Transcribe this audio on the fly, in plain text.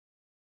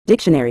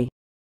Dictionary.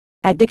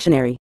 At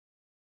dictionary.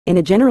 In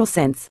a general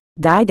sense,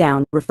 die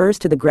down refers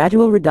to the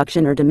gradual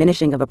reduction or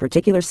diminishing of a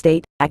particular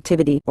state,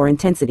 activity, or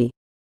intensity.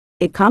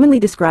 It commonly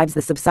describes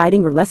the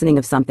subsiding or lessening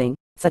of something,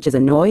 such as a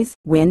noise,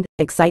 wind,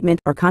 excitement,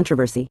 or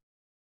controversy.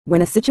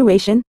 When a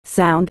situation,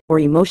 sound, or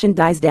emotion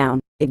dies down,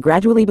 it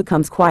gradually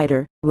becomes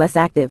quieter, less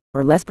active,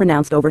 or less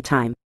pronounced over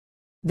time.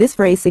 This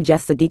phrase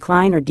suggests a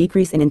decline or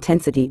decrease in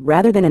intensity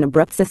rather than an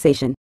abrupt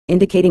cessation,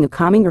 indicating a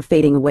calming or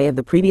fading away of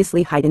the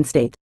previously heightened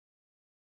state.